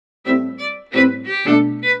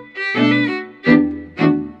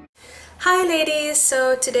ladies,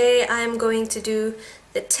 so today I'm going to do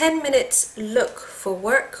the 10 minutes look for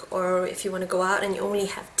work, or if you want to go out and you only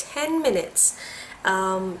have 10 minutes.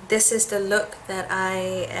 This is the look that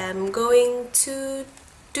I am going to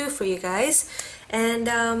do for you guys,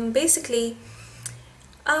 and basically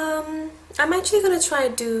I'm actually going to try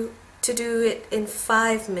to do it in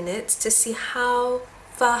 5 minutes to see how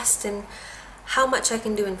fast and how much I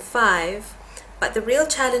can do in 5. But the real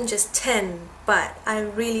challenge is 10, but I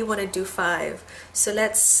really want to do 5. So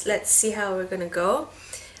let's see how we're gonna go.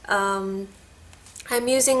 I'm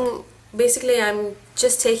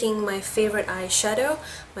just taking my favorite eyeshadow,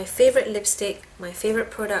 my favorite lipstick, my favorite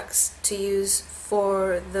products to use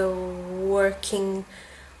for the working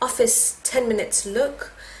office 10 minutes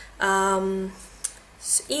look.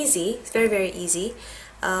 It's easy, it's very easy.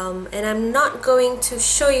 And I'm not going to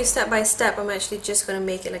show you step by step. I'm actually just going to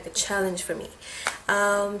make it like a challenge for me.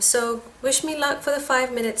 So wish me luck for the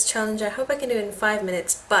 5 minutes challenge. I hope I can do it in 5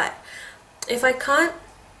 minutes, but if I can't,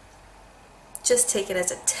 just take it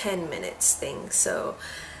as a 10 minutes thing. So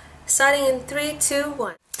starting in 3, 2,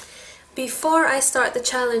 1. Before I start the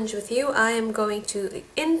challenge with you, I am going to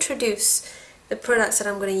introduce the products that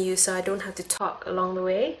I'm going to use so I don't have to talk along the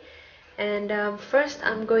way. And first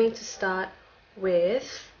I'm going to start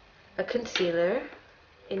with a concealer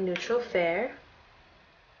in neutral fair,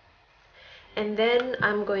 and then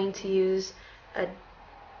I'm going to use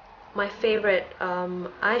my favorite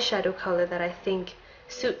eyeshadow color that I think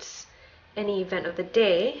suits any event of the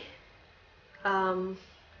day,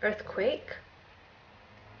 Earthquake.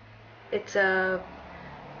 It's a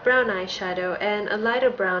brown eyeshadow and a lighter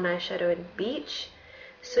brown eyeshadow in Beach,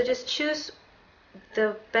 so just choose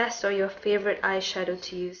the best or your favorite eyeshadow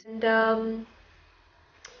to use. And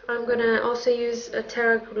I'm gonna also use a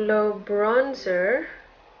Terra bronzer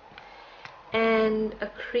and a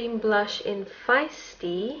cream blush in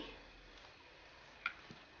Feisty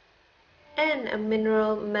and a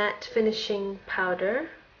mineral matte finishing powder.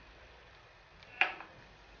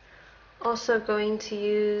 Also going to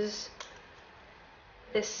use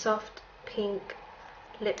this soft pink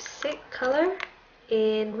lipstick color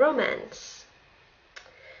in Romance.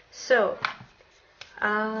 So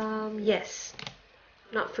yes,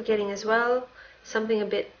 not forgetting as well something a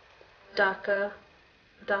bit darker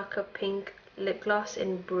pink lip gloss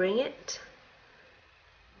in Bring It,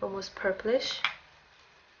 almost purplish.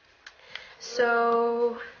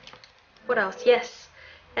 So what else? Yes,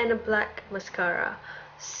 and a black mascara.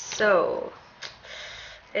 So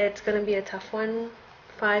it's gonna be a tough one.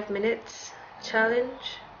 5 minutes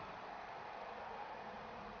challenge.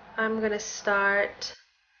 I'm gonna start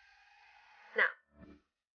now.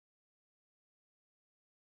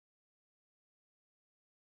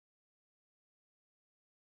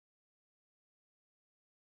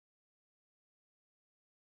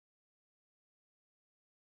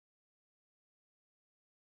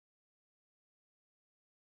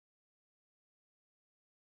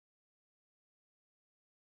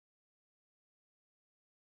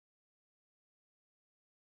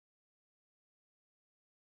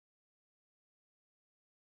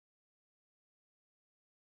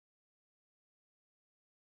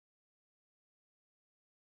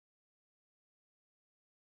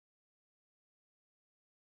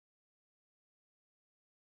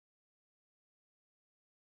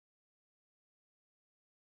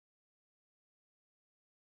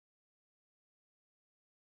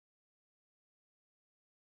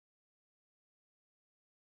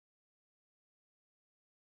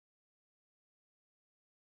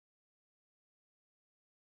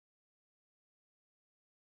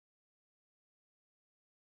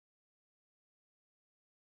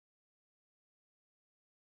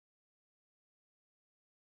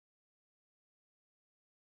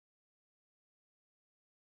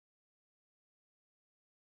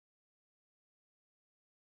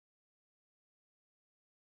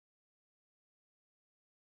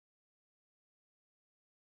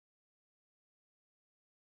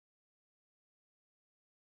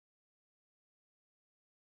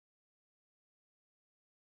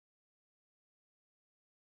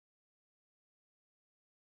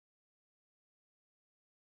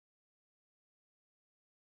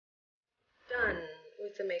 Done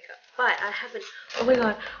with the makeup, but I haven't. Oh my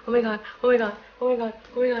god, oh my god, oh my god, oh my god,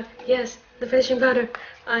 oh my god. Yes, the finishing powder.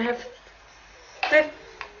 I have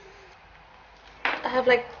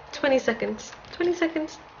like 20 seconds. 20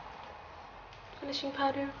 seconds. Finishing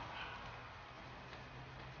powder.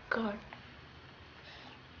 God.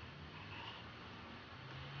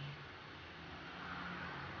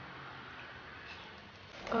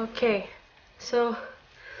 Okay, so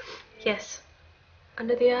yes,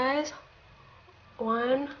 under the eyes.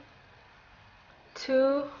 1,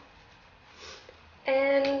 2,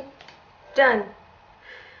 and done.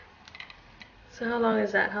 So how long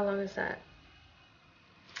is that? How long is that?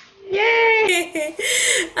 Yay!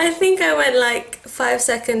 I think I went like 5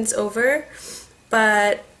 seconds over,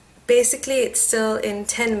 but basically it's still in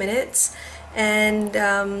 10 minutes, and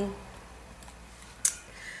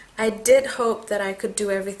I did hope that I could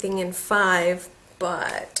do everything in 5,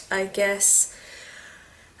 but I guess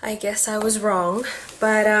I was wrong.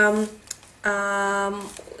 But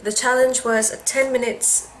the challenge was a 10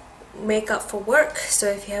 minutes makeup for work. So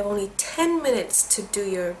if you have only 10 minutes to do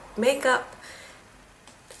your makeup,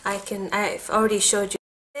 I've already showed you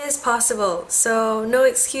it is possible. So no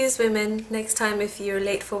excuse, women, next time if you're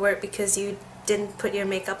late for work because you didn't put your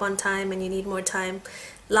makeup on time and you need more time.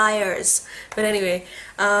 Liars. But anyway,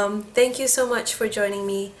 thank you so much for joining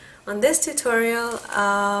me on this tutorial.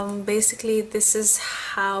 Basically this is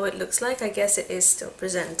how it looks like. I guess it is still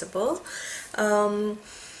presentable.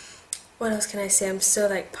 What else can I say? I'm still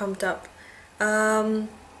like pumped up.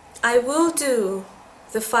 I will do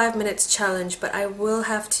the 5 minutes challenge, but I will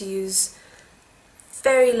have to use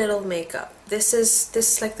very little makeup. This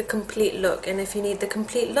is like the complete look, and if you need the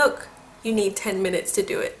complete look, you need 10 minutes to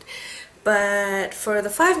do it. But for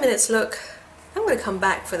the 5 minutes look, I'm gonna come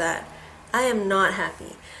back for that. I am not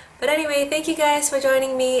happy. But anyway, thank you guys for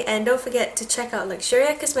joining me, and don't forget to check out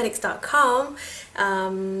luxuriacosmetics.com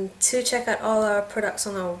to check out all our products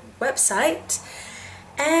on our website.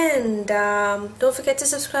 And don't forget to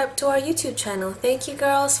subscribe to our YouTube channel. Thank you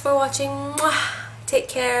girls for watching. Mwah! Take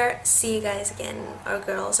care. See you guys again, or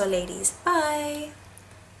girls or ladies. Bye.